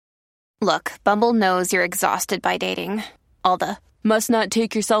Look, Bumble knows you're exhausted by dating. All the, must not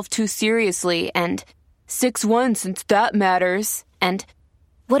take yourself too seriously, and 6'1" since that matters. And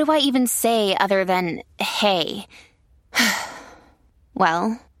what do I even say other than, hey?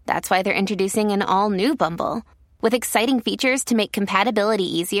 Well, that's why they're introducing an all-new Bumble, with exciting features to make compatibility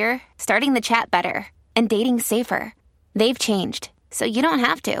easier, starting the chat better, and dating safer. They've changed, so you don't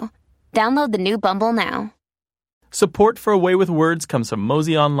have to. Download the new Bumble now. Support for A Way with Words comes from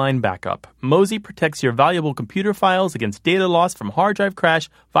Mozy Online Backup. Mozy protects your valuable computer files against data loss from hard drive crash,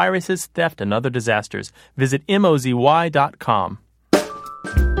 viruses, theft, and other disasters. Visit mozy.com.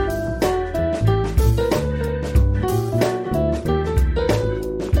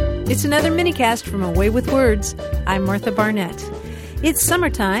 It's another minicast from A Way with Words. I'm Martha Barnett. It's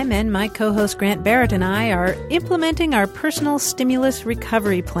summertime, and my co-host Grant Barrett and I are implementing our personal stimulus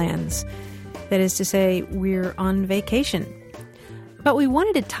recovery plans. That is to say, we're on vacation. But we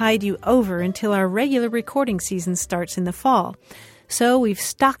wanted to tide you over until our regular recording season starts in the fall. So we've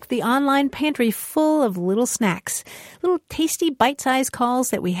stocked the online pantry full of little snacks, little tasty bite-sized calls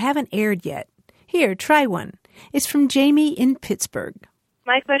that we haven't aired yet. Here, try one. It's from Jamie in Pittsburgh.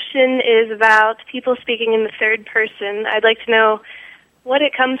 My question is about people speaking in the third person. I'd like to know what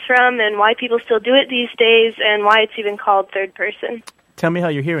it comes from and why people still do it these days and why it's even called third person. Tell me how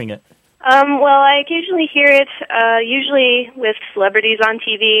you're hearing it. Well, I occasionally hear it, usually with celebrities on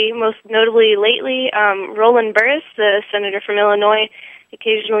TV, most notably lately. Roland Burris, the senator from Illinois,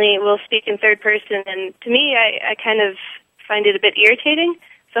 occasionally will speak in third person, and to me, I kind of find it a bit irritating.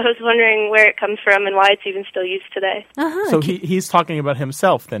 So I was wondering where it comes from and why it's even still used today. Uh-huh. So he's talking about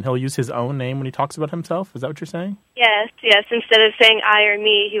himself, then. He'll use his own name when he talks about himself? Is that what you're saying? Yes. Instead of saying I or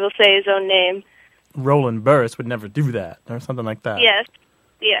me, he will say his own name. Roland Burris would never do that, or something like that. Yes.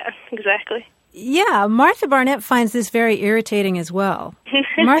 Yeah, exactly. Yeah, Martha Barnett finds this very irritating as well.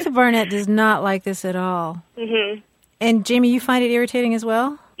 Martha Barnett does not like this at all. Mm-hmm. And Jamie, you find it irritating as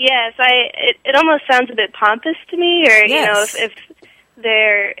well? Yes, it almost sounds a bit pompous to me, or, yes. If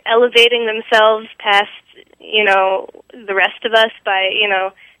they're elevating themselves past, the rest of us by,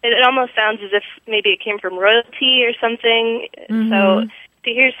 it almost sounds as if maybe it came from royalty or something. Mm-hmm. So to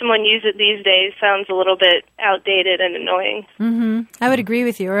hear someone use it these days sounds a little bit outdated and annoying. Mm-hmm. I would agree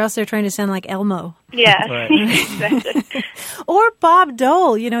with you, or else they're trying to sound like Elmo. Yeah, right. exactly. Or Bob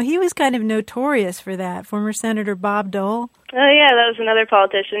Dole. He was kind of notorious for that, former Senator Bob Dole. Oh, yeah, that was another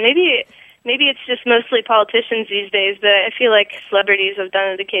politician. Maybe it's just mostly politicians these days, but I feel like celebrities have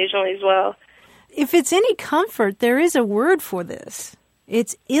done it occasionally as well. If it's any comfort, there is a word for this.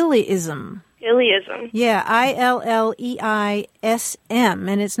 It's Illyism. Illyism. Yeah, ILLEISM,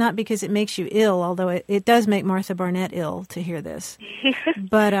 and it's not because it makes you ill, although it does make Martha Barnett ill to hear this.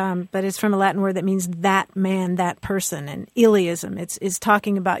 But it's from a Latin word that means that man, that person, and Illyism. It's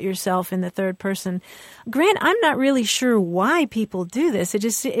talking about yourself in the third person. Grant, I'm not really sure why people do this.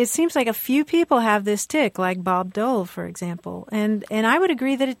 It seems like a few people have this tick, like Bob Dole, for example. And I would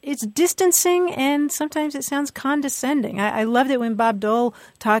agree that it's distancing, and sometimes it sounds condescending. I loved it when Bob Dole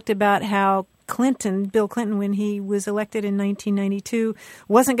talked about how Bill Clinton, when he was elected in 1992,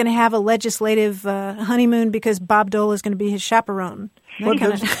 wasn't going to have a legislative honeymoon because Bob Dole is going to be his chaperone.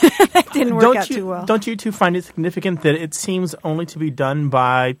 That didn't work out too well. Don't you two find it significant that it seems only to be done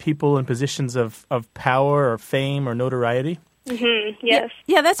by people in positions of power or fame or notoriety? Mm-hmm. Yes.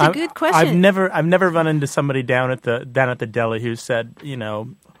 Yeah, that's a good question. I've never run into somebody down at the deli who said,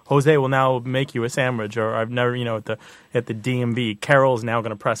 Jose will now make you a sandwich, or I've never, at the DMV, Carol's now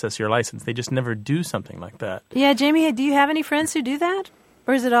going to process your license. They just never do something like that. Yeah, Jamie, do you have any friends who do that?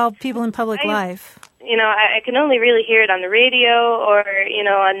 Or is it all people in public life? I can only really hear it on the radio or,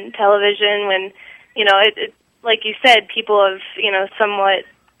 on television when, like you said, people of,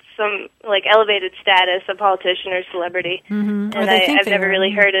 some elevated status, a politician or celebrity. Mm-hmm. And I've never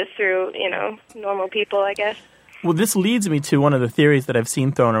really heard it through, normal people, I guess. Well, this leads me to one of the theories that I've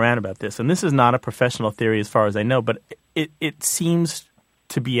seen thrown around about this, and this is not a professional theory as far as I know, but it seems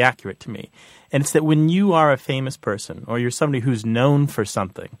to be accurate to me. And it's that when you are a famous person or you're somebody who's known for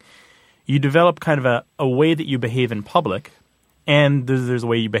something, you develop kind of a way that you behave in public, and there's a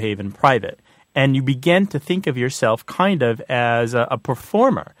way you behave in private. And you begin to think of yourself kind of as a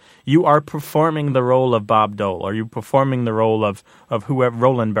performer. You are performing the role of Bob Dole, or you're performing the role of whoever,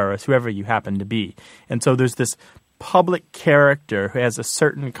 Roland Burris, whoever you happen to be. And so there's this public character who has a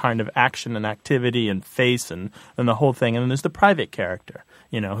certain kind of action and activity and face and the whole thing. And then there's the private character,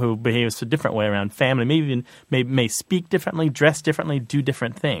 who behaves a different way around family, maybe even may speak differently, dress differently, do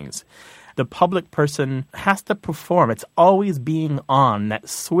different things. The public person has to perform. It's always being on. That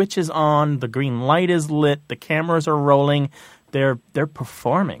switch is on. The green light is lit. The cameras are rolling. they're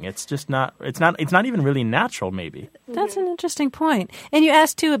performing. It's just not. It's not even really natural. Maybe. That's an interesting point. And you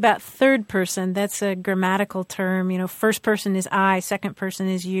asked too about third person. That's a grammatical term. You know, first person is I, second person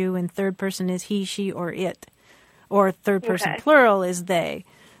is you, and third person is he, she, or it, or third person plural is they.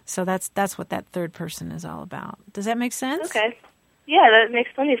 So that's what that third person is all about. Does that make sense? Okay. Yeah, that makes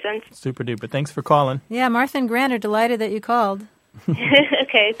plenty of sense. Super duper. Thanks for calling. Yeah, Martha and Grant are delighted that you called.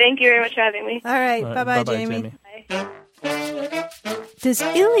 Okay, thank you very much for having me. All right, bye-bye, Jamie. Bye. Does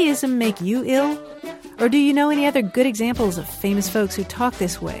Illyism make you ill? Or do you know any other good examples of famous folks who talk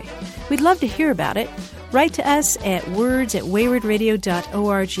this way? We'd love to hear about it. Write to us at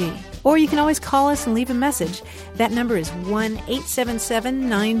words@waywardradio.org. Or you can always call us and leave a message. That number is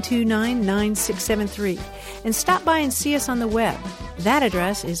 1-877-929-9673. And stop by and see us on the web. That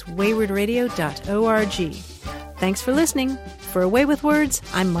address is waywardradio.org. Thanks for listening. For Away with Words,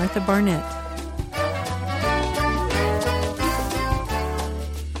 I'm Martha Barnett.